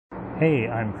Hey,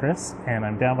 I'm Chris, and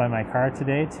I'm down by my car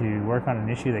today to work on an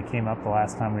issue that came up the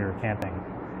last time we were camping.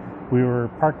 We were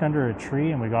parked under a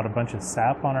tree and we got a bunch of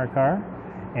sap on our car,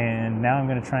 and now I'm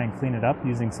going to try and clean it up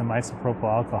using some isopropyl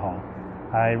alcohol.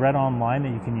 I read online that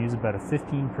you can use about a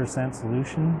 15%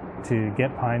 solution to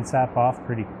get pine sap off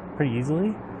pretty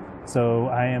easily. So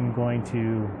I am going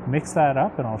to mix that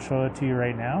up and I'll show it to you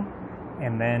right now.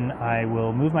 And then I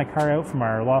will move my car out from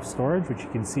our loft storage, which you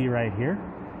can see right here.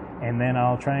 And then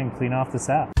I'll try and clean off the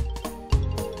sap.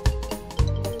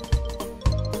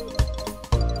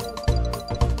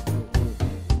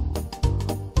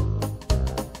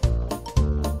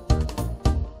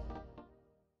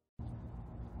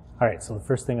 All right, so the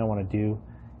first thing I want to do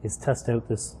is test out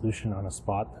this solution on a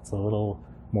spot that's a little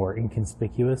more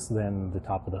inconspicuous than the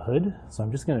top of the hood. So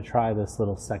I'm just going to try this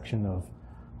little section of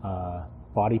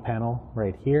body panel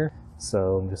right here.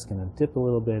 So I'm just going to dip a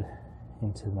little bit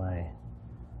into my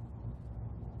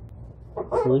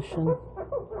solution.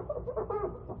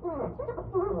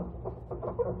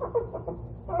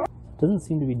 Doesn't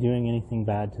seem to be doing anything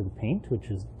bad to the paint, which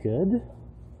is good.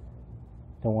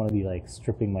 Don't want to be like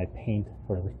stripping my paint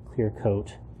for the clear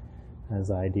coat as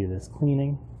I do this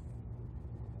cleaning,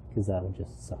 because that would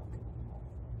just suck.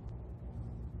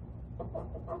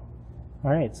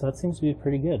 Alright, so that seems to be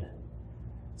pretty good.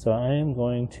 So I am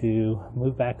going to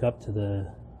move back up to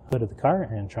the hood of the car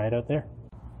and try it out there.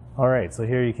 Alright, so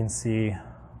here you can see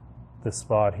this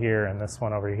spot here and this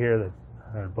one over here that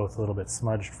are both a little bit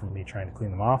smudged from me trying to clean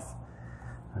them off.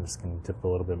 I'm just going to dip a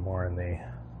little bit more in the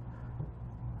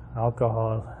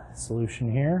alcohol solution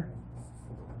here.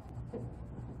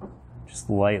 Just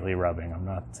lightly rubbing. I'm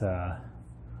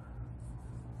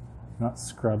not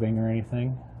scrubbing or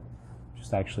anything.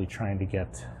 Just actually trying to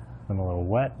get them a little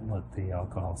wet, let the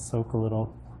alcohol soak a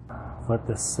little. Let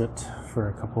this sit for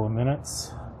a couple of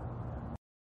minutes.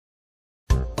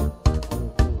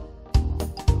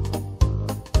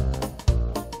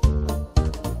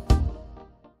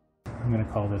 I'm going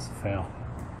to call this a fail.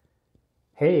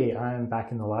 Hey, I'm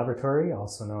back in the laboratory,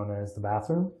 also known as the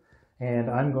bathroom, and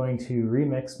I'm going to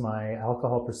remix my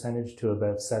alcohol percentage to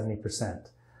about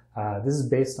 70%. This is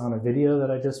based on a video that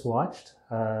I just watched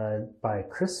by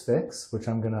Chris Fix, which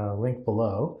I'm going to link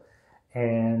below.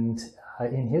 And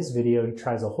in his video, he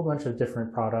tries a whole bunch of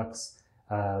different products,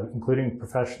 including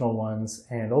professional ones,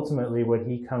 and ultimately what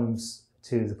he comes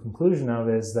to the conclusion of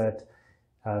is that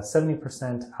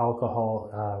 70%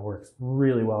 alcohol works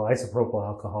really well. Isopropyl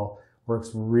alcohol works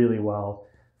really well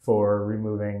for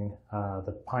removing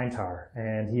the pine tar.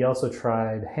 And he also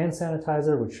tried hand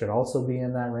sanitizer, which should also be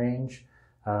in that range,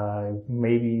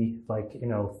 maybe like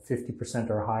 50%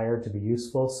 or higher to be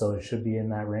useful, so it should be in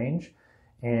that range.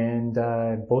 And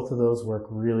both of those work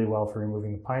really well for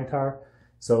removing the pine tar.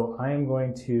 So I am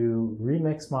going to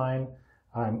remix mine.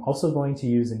 I'm also going to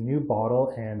use a new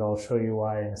bottle, and I'll show you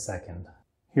why in a second.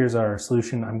 Here's our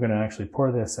solution. I'm going to actually pour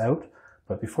this out,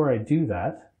 but before I do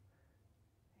that,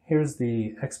 here's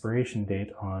the expiration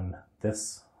date on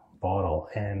this bottle.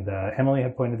 And Emily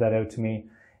had pointed that out to me,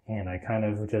 and I kind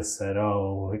of just said,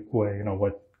 oh, well,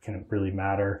 what can it really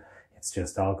matter? It's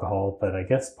just alcohol. But I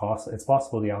guess it's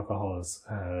possible the alcohol is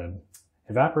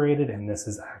evaporated, and this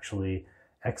is actually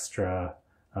extra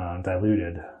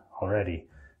diluted already.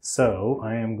 So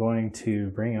I am going to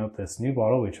bring out this new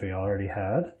bottle, which we already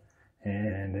had.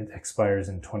 And it expires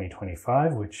in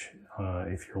 2025, which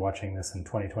if you're watching this in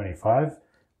 2025,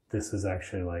 this is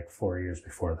actually like 4 years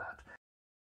before that.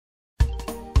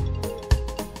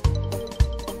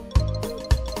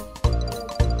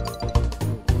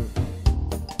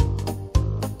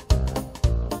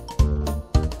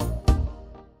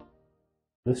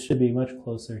 This should be much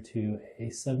closer to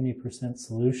a 70%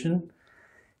 solution,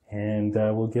 and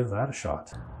we'll give that a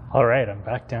shot. All right, I'm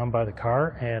back down by the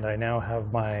car, and I now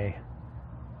have my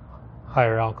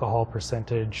higher alcohol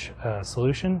percentage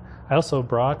solution. I also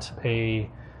brought a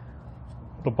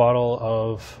bottle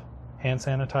of hand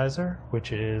sanitizer,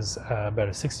 which is about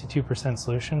a 62%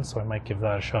 solution, so I might give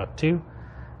that a shot too.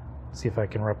 See if I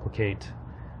can replicate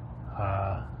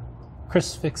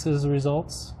Chris Fix's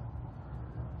results.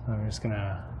 I'm just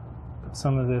gonna put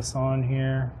some of this on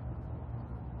here.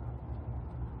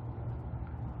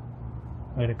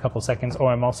 Wait a couple seconds. Oh,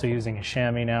 I'm also using a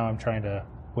chamois now. I'm trying to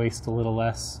waste a little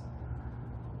less.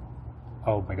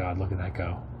 Oh my God, look at that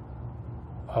go.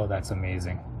 Oh, that's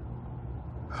amazing.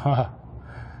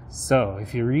 So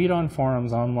if you read on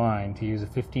forums online to use a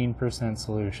 15%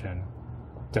 solution,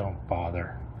 don't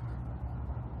bother.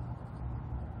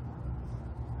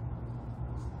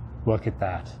 Look at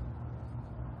that.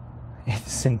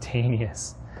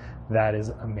 Instantaneous. That is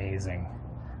amazing.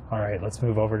 All right, let's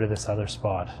move over to this other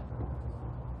spot.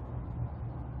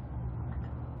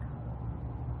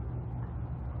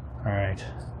 All right,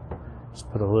 just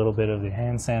put a little bit of the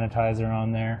hand sanitizer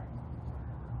on there.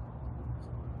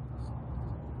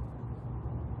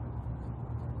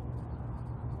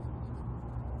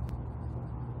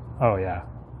 Oh yeah.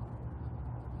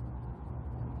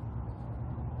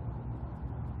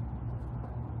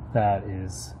 That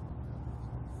is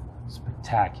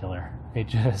spectacular. It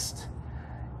just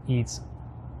eats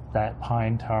that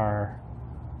pine tar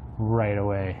right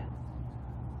away.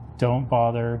 Don't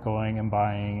bother going and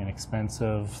buying an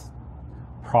expensive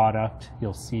product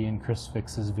you'll see in Chris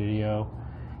Fix's video.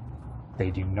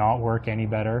 They do not work any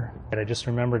better. And I just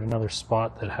remembered another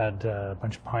spot that had a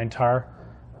bunch of pine tar,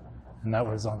 and that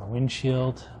was on the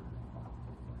windshield.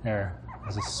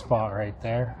 There's a spot right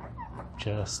there.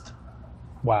 Just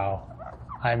wow.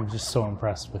 I'm just so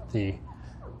impressed with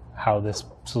how this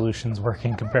solution's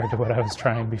working compared to what I was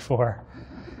trying before.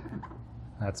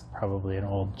 That's probably an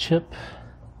old chip.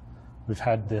 We've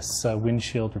had this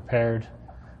windshield repaired,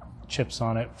 chips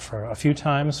on it for a few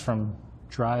times from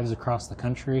drives across the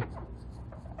country.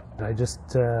 I just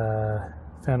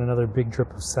found another big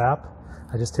drip of sap.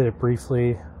 I just hit it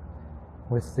briefly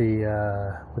with the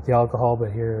alcohol,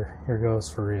 but here goes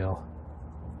for real.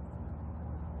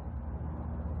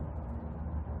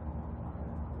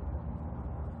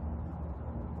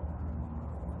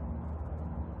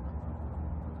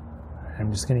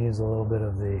 I'm just going to use a little bit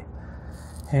of the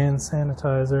hand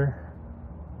sanitizer.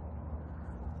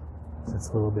 It's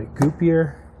a little bit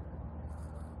goopier.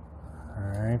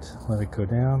 All right, let it go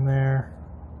down there.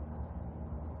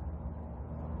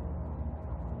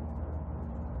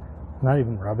 Not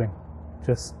even rubbing,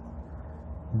 just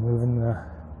moving the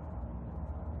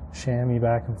chamois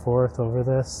back and forth over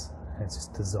this. And it's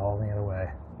just dissolving it away.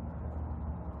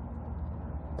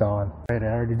 Gone. All right, I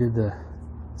already did the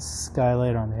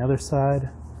skylight on the other side.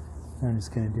 I'm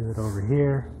just going to do it over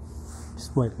here,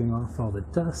 just wiping off all the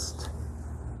dust,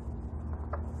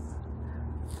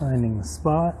 finding the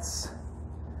spots.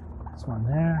 There's one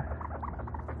there.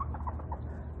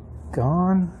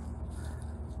 Gone.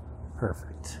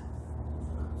 Perfect.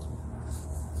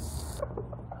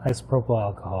 Isopropyl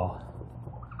alcohol.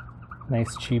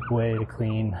 Nice cheap way to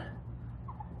clean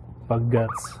bug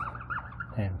guts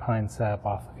and pine sap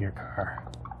off of your car.